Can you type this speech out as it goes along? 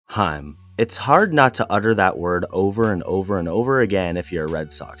Chaim. It's hard not to utter that word over and over and over again if you're a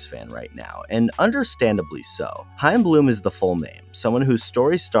Red Sox fan right now, and understandably so. Chaim Bloom is the full name, someone whose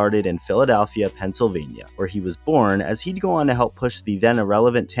story started in Philadelphia, Pennsylvania, where he was born, as he'd go on to help push the then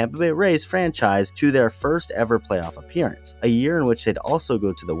irrelevant Tampa Bay Rays franchise to their first ever playoff appearance, a year in which they'd also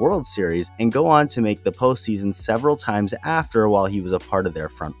go to the World Series and go on to make the postseason several times after while he was a part of their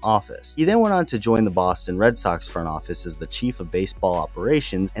front office. He then went on to join the Boston Red Sox front office as the chief of baseball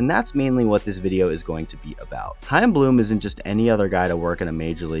operations, and that's mainly what this video is going to be about. Chaim Bloom isn't just any other guy to work in a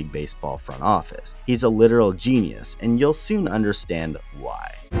Major League Baseball front office. He's a literal genius, and you'll soon understand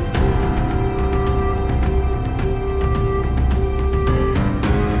why.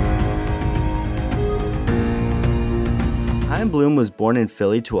 Chaim Bloom was born in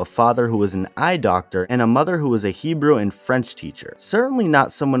Philly to a father who was an eye doctor and a mother who was a Hebrew and French teacher. Certainly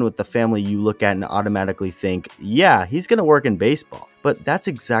not someone with the family you look at and automatically think, yeah, he's gonna work in baseball. But that's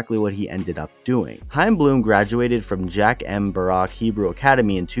exactly what he ended up doing. Chaim Bloom graduated from Jack M. Barak Hebrew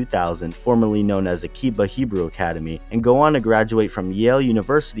Academy in 2000, formerly known as Akiba Hebrew Academy, and go on to graduate from Yale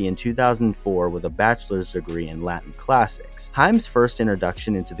University in 2004 with a bachelor's degree in Latin classics. Chaim's first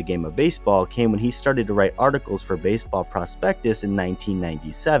introduction into the game of baseball came when he started to write articles for Baseball Prospectus in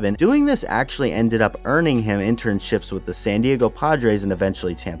 1997. Doing this actually ended up earning him internships with the San Diego Padres and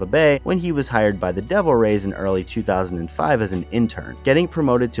eventually Tampa Bay when he was hired by the Devil Rays in early 2005 as an intern, getting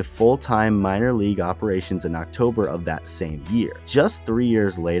promoted to full-time minor league operations in October of that same year. Just 3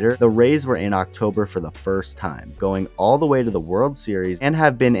 years later, the Rays were in October for the first time, going all the way to the World Series and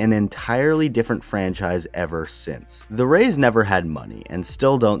have been an entirely different franchise ever since. The Rays never had money and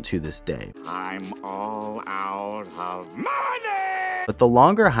still don't to this day. I'm all out of money! But the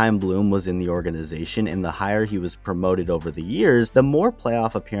longer Chaim Bloom was in the organization and the higher he was promoted over the years, the more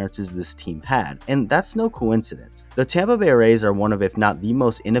playoff appearances this team had, and that's no coincidence. The Tampa Bay Rays are one of, if not the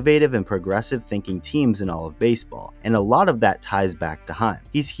most innovative and progressive thinking teams in all of baseball, and a lot of that ties back to Chaim.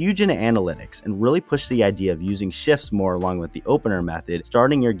 He's huge into analytics and really pushed the idea of using shifts more along with the opener method,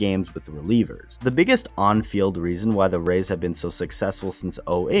 starting your games with relievers. The biggest on-field reason why the Rays have been so successful since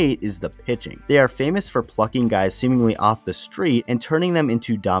 '08 is the pitching. They are famous for plucking guys seemingly off the street and turning them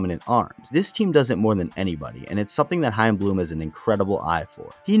into dominant arms. This team does it more than anybody, and it's something that Chaim Bloom has an incredible eye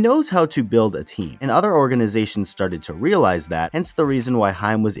for. He knows how to build a team, and other organizations started to realize that, hence the reason why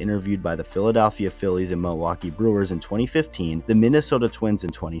Chaim was interviewed by the Philadelphia Phillies and Milwaukee Brewers in 2015, the Minnesota Twins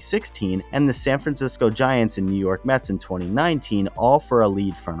in 2016, and the San Francisco Giants and New York Mets in 2019, all for a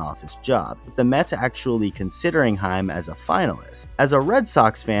lead front office job, with the Mets actually considering Chaim as a finalist. As a Red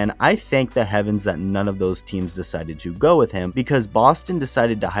Sox fan, I thank the heavens that none of those teams decided to go with him, because Boston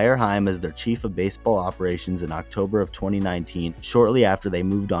decided to hire Chaim as their chief of baseball operations in October of 2019, shortly after they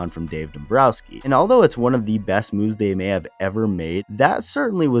moved on from Dave Dombrowski. And although it's one of the best moves they may have ever made, that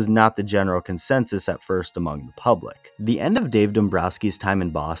certainly was not the general consensus at first among the public. The end of Dave Dombrowski's time in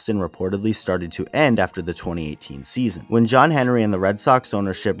Boston reportedly started to end after the 2018 season, when John Henry and the Red Sox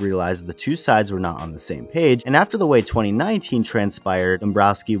ownership realized the two sides were not on the same page, and after the way 2019 transpired,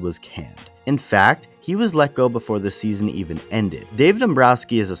 Dombrowski was canned. In fact, he was let go before the season even ended. Dave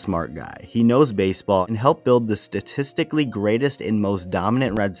Dombrowski is a smart guy. He knows baseball and helped build the statistically greatest and most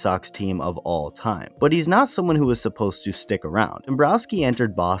dominant Red Sox team of all time. But he's not someone who was supposed to stick around. Dombrowski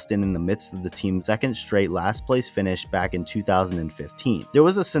entered Boston in the midst of the team's second straight last place finish back in 2015. There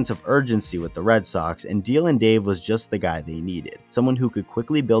was a sense of urgency with the Red Sox, and Dealin' Dave was just the guy they needed. Someone who could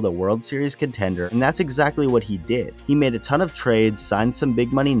quickly build a World Series contender, and that's exactly what he did. He made a ton of trades, signed some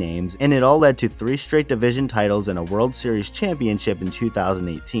big money names, and it all led to 3 straight division titles and a World Series championship in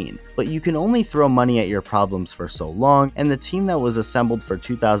 2018. But you can only throw money at your problems for so long, and the team that was assembled for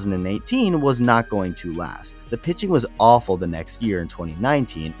 2018 was not going to last. The pitching was awful the next year in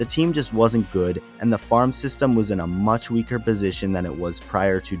 2019, the team just wasn't good, and the farm system was in a much weaker position than it was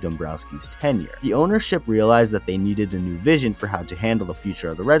prior to Dombrowski's tenure. The ownership realized that they needed a new vision for how to handle the future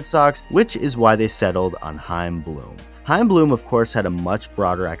of the Red Sox, which is why they settled on Chaim Bloom. Chaim Bloom, of course, had a much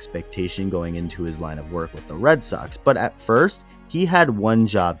broader expectation going into his line of work with the Red Sox, but at first, he had one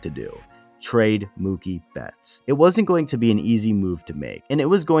job to do: trade Mookie Betts. It wasn't going to be an easy move to make, and it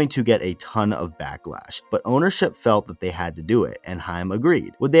was going to get a ton of backlash, but ownership felt that they had to do it, and Chaim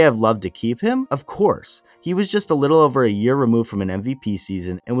agreed. Would they have loved to keep him? Of course. He was just a little over a year removed from an MVP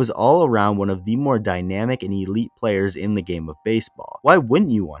season and was all around one of the more dynamic and elite players in the game of baseball. Why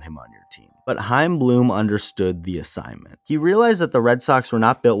wouldn't you want him on your team? But Chaim Bloom understood the assignment. He realized that the Red Sox were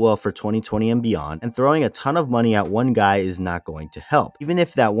not built well for 2020 and beyond, and throwing a ton of money at one guy is not going to help, even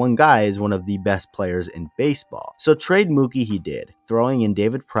if that one guy is one of the best players in baseball. So trade Mookie he did, throwing in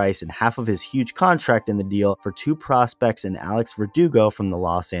David Price and half of his huge contract in the deal for 2 prospects and Alex Verdugo from the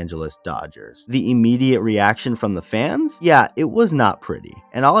Los Angeles Dodgers. The immediate reaction from the fans? Yeah, it was not pretty.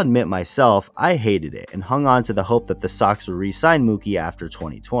 And I'll admit myself, I hated it and hung on to the hope that the Sox would re-sign Mookie after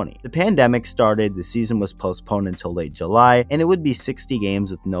 2020. The pandemic started, the season was postponed until late July, and it would be 60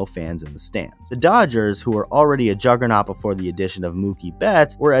 games with no fans in the stands. The Dodgers, who were already a juggernaut before the addition of Mookie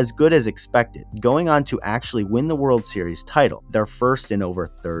Betts, were as good as expected, going on to actually win the World Series title, their first in over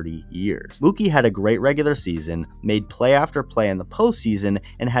 30 years. Mookie had a great regular season, made play after play in the postseason,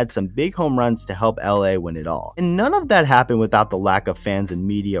 and had some big home runs to help LA win it all. And none of that happened without the lack of fans and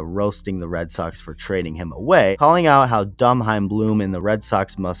media roasting the Red Sox for trading him away, calling out how dumb Chaim Bloom and the Red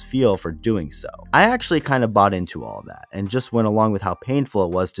Sox must feel for doing so. I actually kind of bought into all that, and just went along with how painful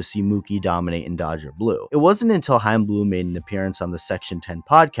it was to see Mookie dominate in Dodger blue. It wasn't until Chaim Bloom made an appearance on the Section 10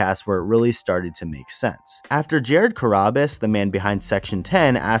 podcast where it really started to make sense. After Jared Carabas, the man behind Section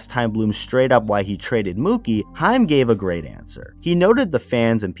 10, asked Chaim Bloom straight up why he traded Mookie, Chaim gave a great answer. He noted the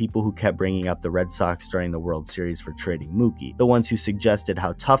fans and people who kept bringing up the Red Sox during the World Series for trading Mookie, the ones who suggested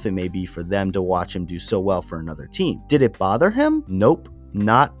how tough it may be for them to watch him do so well for another team. Did it bother him? Nope.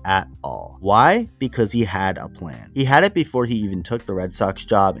 Not at all. Why? Because he had a plan. He had it before he even took the Red Sox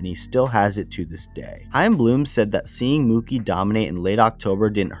job, and he still has it to this day. Chaim Bloom said that seeing Mookie dominate in late October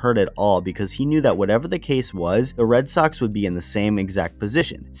didn't hurt at all because he knew that whatever the case was, the Red Sox would be in the same exact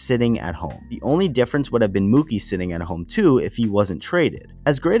position, sitting at home. The only difference would have been Mookie sitting at home too if he wasn't traded.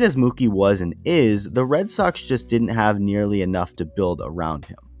 As great as Mookie was and is, the Red Sox just didn't have nearly enough to build around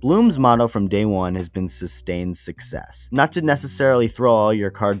him. Bloom's motto from day one has been sustained success. Not to necessarily throw all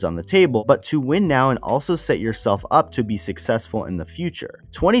your cards on the table, but to win now and also set yourself up to be successful in the future.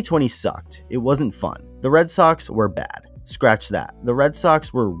 2020 sucked. It wasn't fun. The Red Sox were bad. Scratch that. The Red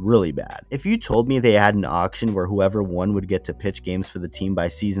Sox were really bad. If you told me they had an auction where whoever won would get to pitch games for the team by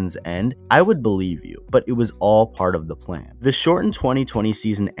season's end, I would believe you, but it was all part of the plan. The shortened 2020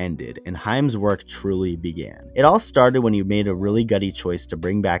 season ended, and Chaim's work truly began. It all started when he made a really gutty choice to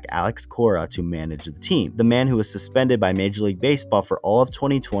bring back Alex Cora to manage the team, the man who was suspended by Major League Baseball for all of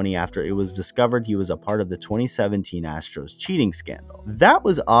 2020 after it was discovered he was a part of the 2017 Astros cheating scandal. That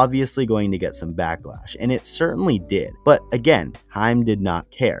was obviously going to get some backlash, and it certainly did, but again, Chaim did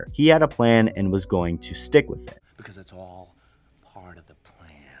not care. He had a plan and was going to stick with it. Because it's all part of the plan.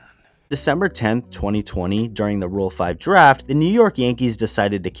 December 10th, 2020, during the Rule 5 draft, the New York Yankees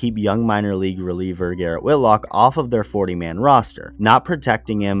decided to keep young minor league reliever Garrett Whitlock off of their 40-man roster, not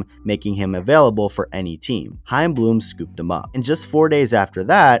protecting him, making him available for any team. Chaim Bloom scooped him up. And just 4 days after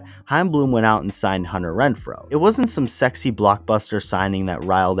that, Chaim Bloom went out and signed Hunter Renfroe. It wasn't some sexy blockbuster signing that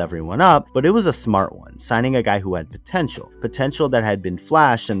riled everyone up, but it was a smart one, signing a guy who had potential that had been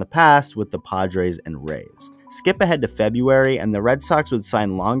flashed in the past with the Padres and Rays. Skip ahead to February, and the Red Sox would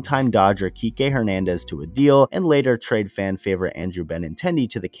sign longtime Dodger Kike Hernandez to a deal and later trade fan favorite Andrew Benintendi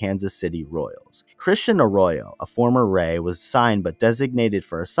to the Kansas City Royals. Christian Arroyo, a former Ray, was signed but designated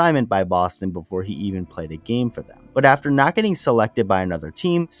for assignment by Boston before he even played a game for them. But after not getting selected by another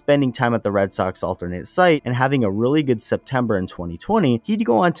team, spending time at the Red Sox alternate site, and having a really good September in 2020, he'd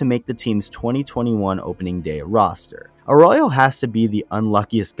go on to make the team's 2021 opening day roster. Arroyo has to be the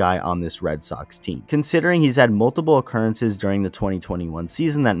unluckiest guy on this Red Sox team, considering he's had multiple occurrences during the 2021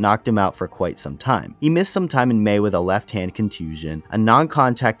 season that knocked him out for quite some time. He missed some time in May with a left-hand contusion, a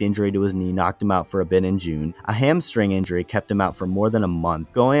non-contact injury to his knee knocked him out for a bit in June, a hamstring injury kept him out for more than a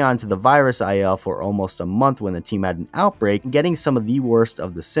month, going on to the virus IL for almost a month when the team had an outbreak, and getting some of the worst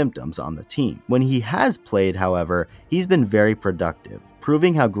of the symptoms on the team. When he has played, however, he's been very productive,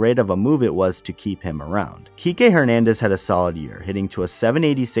 proving how great of a move it was to keep him around. Kike Hernandez had a solid year, hitting to a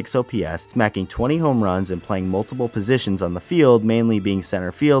 .786 OPS, smacking 20 home runs and playing multiple positions on the field, mainly being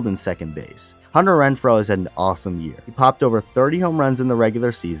center field and second base. Hunter Renfroe has had an awesome year. He popped over 30 home runs in the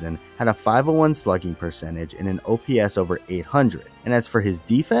regular season, had a .501 slugging percentage, and an OPS over 800. And as for his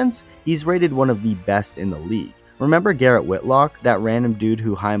defense, he's rated one of the best in the league. Remember Garrett Whitlock, that random dude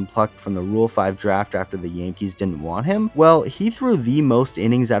who Chaim plucked from the Rule 5 draft after the Yankees didn't want him? Well, he threw the most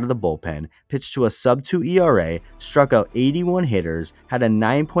innings out of the bullpen, pitched to a sub-2 ERA, struck out 81 hitters, had a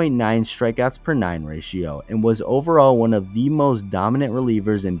 9.9 strikeouts per 9 ratio, and was overall one of the most dominant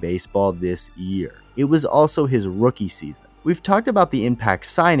relievers in baseball this year. It was also his rookie season. We've talked about the impact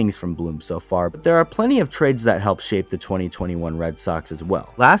signings from Bloom so far, but there are plenty of trades that help shape the 2021 Red Sox as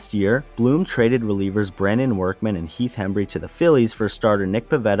well. Last year, Bloom traded relievers Brandon Workman and Heath Hembree to the Phillies for starter Nick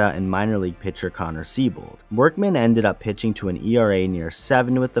Pivetta and minor league pitcher Connor Siebold. Workman ended up pitching to an ERA near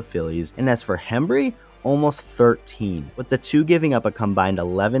 7 with the Phillies, and as for Hembree, almost 13, with the two giving up a combined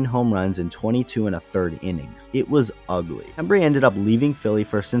 11 home runs in 22 1/3 innings. It was ugly. Hembree ended up leaving Philly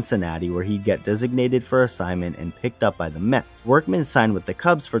for Cincinnati, where he'd get designated for assignment and picked up by the Mets. Workman signed with the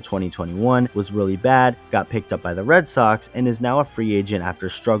Cubs for 2021, was really bad, got picked up by the Red Sox, and is now a free agent after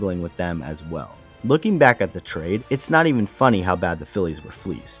struggling with them as well. Looking back at the trade, it's not even funny how bad the Phillies were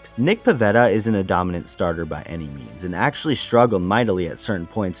fleeced. Nick Pivetta isn't a dominant starter by any means, and actually struggled mightily at certain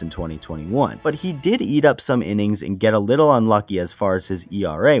points in 2021, but he did eat up some innings and get a little unlucky as far as his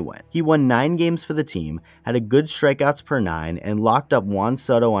ERA went. He won 9 games for the team, had a good strikeouts per 9, and locked up Juan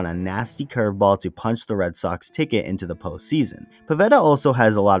Soto on a nasty curveball to punch the Red Sox ticket into the postseason. Pivetta also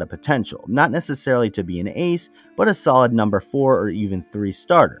has a lot of potential, not necessarily to be an ace, but a solid number 4 or even 3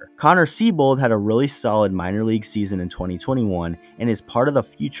 starter. Connor Siebold had a really solid minor league season in 2021 and is part of the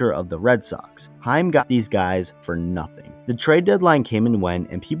future of the Red Sox. Chaim got these guys for nothing. The trade deadline came and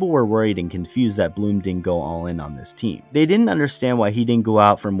went, and people were worried and confused that Bloom didn't go all in on this team. They didn't understand why he didn't go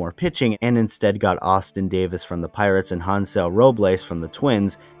out for more pitching and instead got Austin Davis from the Pirates and Hansel Robles from the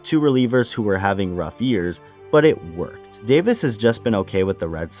Twins, 2 relievers who were having rough years, but it worked. Davis has just been okay with the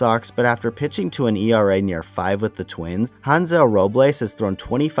Red Sox, but after pitching to an ERA near 5 with the Twins, Hansel Robles has thrown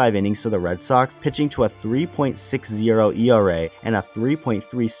 25 innings for the Red Sox, pitching to a 3.60 ERA and a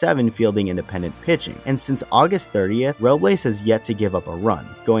 3.37 fielding independent pitching. And since August 30th, Robles has yet to give up a run,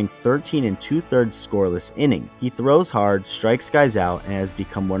 going 13 2/3 scoreless innings. He throws hard, strikes guys out, and has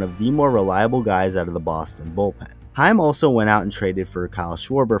become one of the more reliable guys out of the Boston bullpen. Chaim also went out and traded for Kyle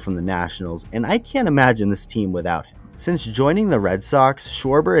Schwarber from the Nationals, and I can't imagine this team without him. Since joining the Red Sox,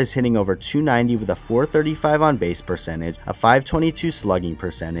 Schwarber is hitting over .290 with a .435 on base percentage, a .522 slugging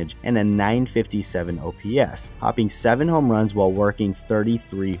percentage, and a .957 OPS, hopping 7 home runs while working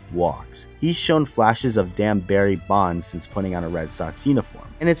 33 walks. He's shown flashes of damn Barry Bonds since putting on a Red Sox uniform,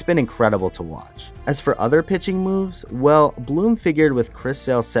 and it's been incredible to watch. As for other pitching moves, well, Bloom figured with Chris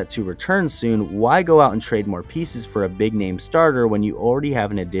Sale set to return soon, why go out and trade more pieces for a big name starter when you already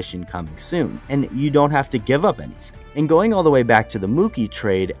have an addition coming soon, and you don't have to give up anything. And going all the way back to the Mookie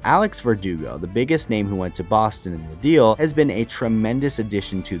trade, Alex Verdugo, the biggest name who went to Boston in the deal, has been a tremendous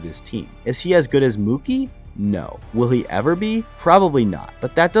addition to this team. Is he as good as Mookie? No. Will he ever be? Probably not.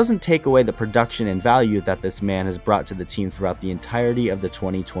 But that doesn't take away the production and value that this man has brought to the team throughout the entirety of the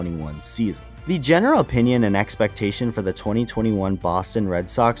 2021 season. The general opinion and expectation for the 2021 Boston Red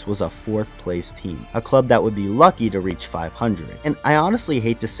Sox was a 4th place team, a club that would be lucky to reach 500. And I honestly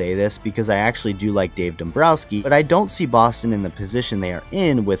hate to say this because I actually do like Dave Dombrowski, but I don't see Boston in the position they are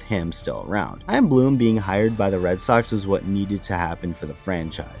in with him still around. Chaim Bloom being hired by the Red Sox was what needed to happen for the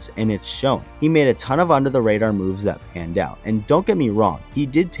franchise, and it's showing. He made a ton of under-the-radar moves that panned out, and don't get me wrong, he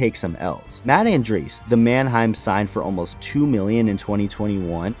did take some L's. Matt Andriese, the man Chaim signed for almost $2 million in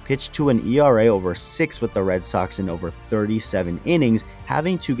 2021, pitched to an ERA over 6 with the Red Sox in over 37 innings,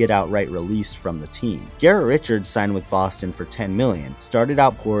 having to get outright released from the team. Garrett Richards signed with Boston for $10 million, started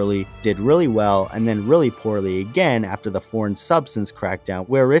out poorly, did really well, and then really poorly again after the foreign substance crackdown,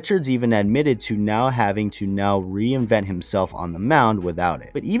 where Richards even admitted to now having to reinvent himself on the mound without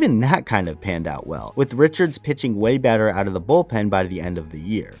it. But even that kind of panned out well, with Richards pitching way better out of the bullpen by the end of the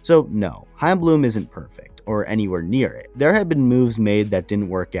year. So no, Chaim Bloom isn't perfect, or anywhere near it. There have been moves made that didn't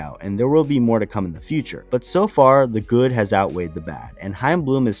work out, and there will be more to come in the future. But so far, the good has outweighed the bad, and Chaim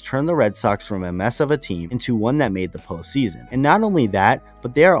Bloom has turned the Red Sox from a mess of a team into one that made the postseason. And not only that,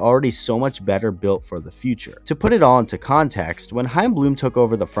 but they are already so much better built for the future. To put it all into context, when Chaim Bloom took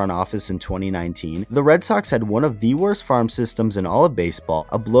over the front office in 2019, the Red Sox had one of the worst farm systems in all of baseball,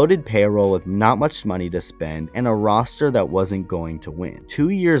 a bloated payroll with not much money to spend, and a roster that wasn't going to win. 2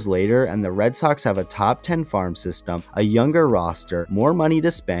 years later, and the Red Sox have a top 10 farm system, a younger roster, more money to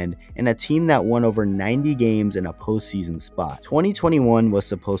spend, and a team that won over 90 games in a postseason spot. 2021 was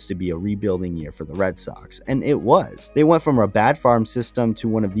supposed to be a rebuilding year for the Red Sox, and it was. They went from a bad farm system to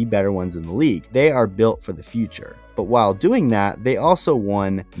one of the better ones in the league. They are built for the future. But while doing that, they also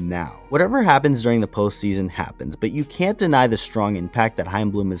won now. Whatever happens during the postseason happens, but you can't deny the strong impact that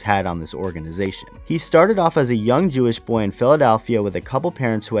Chaim Bloom has had on this organization. He started off as a young Jewish boy in Philadelphia with a couple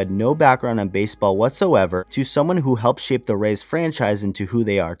parents who had no background in baseball whatsoever, to someone who helped shape the Rays franchise into who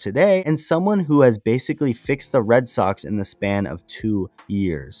they are today, and someone who has basically fixed the Red Sox in the span of 2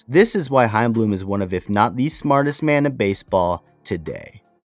 years. This is why Chaim Bloom is one of, if not the smartest man in baseball today.